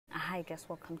Hi guys,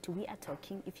 welcome to We Are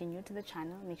Talking. If you're new to the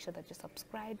channel, make sure that you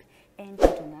subscribe and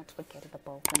do not forget the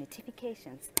bell for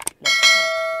notifications. Let's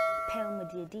talk.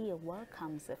 Modiadie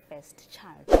welcomes the first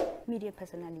child. Media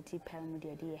personality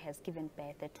Modiadie has given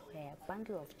birth to her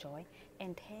bundle of joy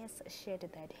and has shared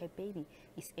that her baby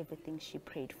is everything she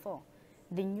prayed for.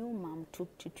 The new mom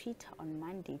took to Twitter on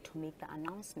Monday to make the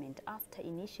announcement after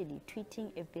initially tweeting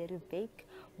a very vague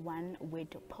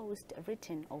one-word post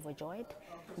written overjoyed.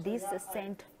 This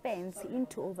sent fans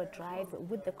into overdrive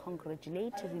with the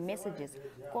congratulatory messages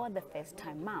for the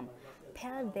first-time mom.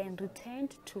 Pearl then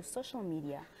returned to social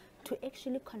media to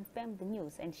actually confirm the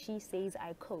news, and she says,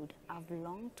 I quote, "I've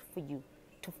longed for you.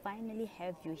 To finally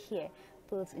have you here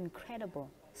feels incredible,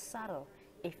 subtle,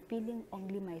 a feeling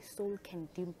only my soul can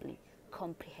deeply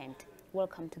comprehend.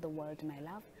 Welcome to the world, my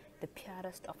love, the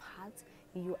purest of hearts.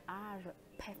 You are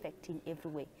perfect in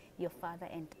every way. Your father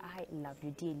and I love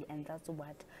you dearly." And that's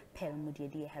what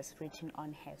Modiadie has written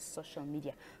on her social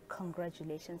media.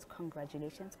 Congratulations,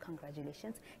 congratulations,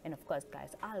 congratulations. And of course,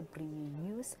 guys, I'll bring you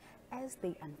news as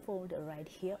they unfold right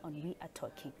here on We Are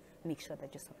Talking. Make sure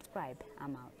that you subscribe.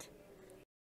 I'm out.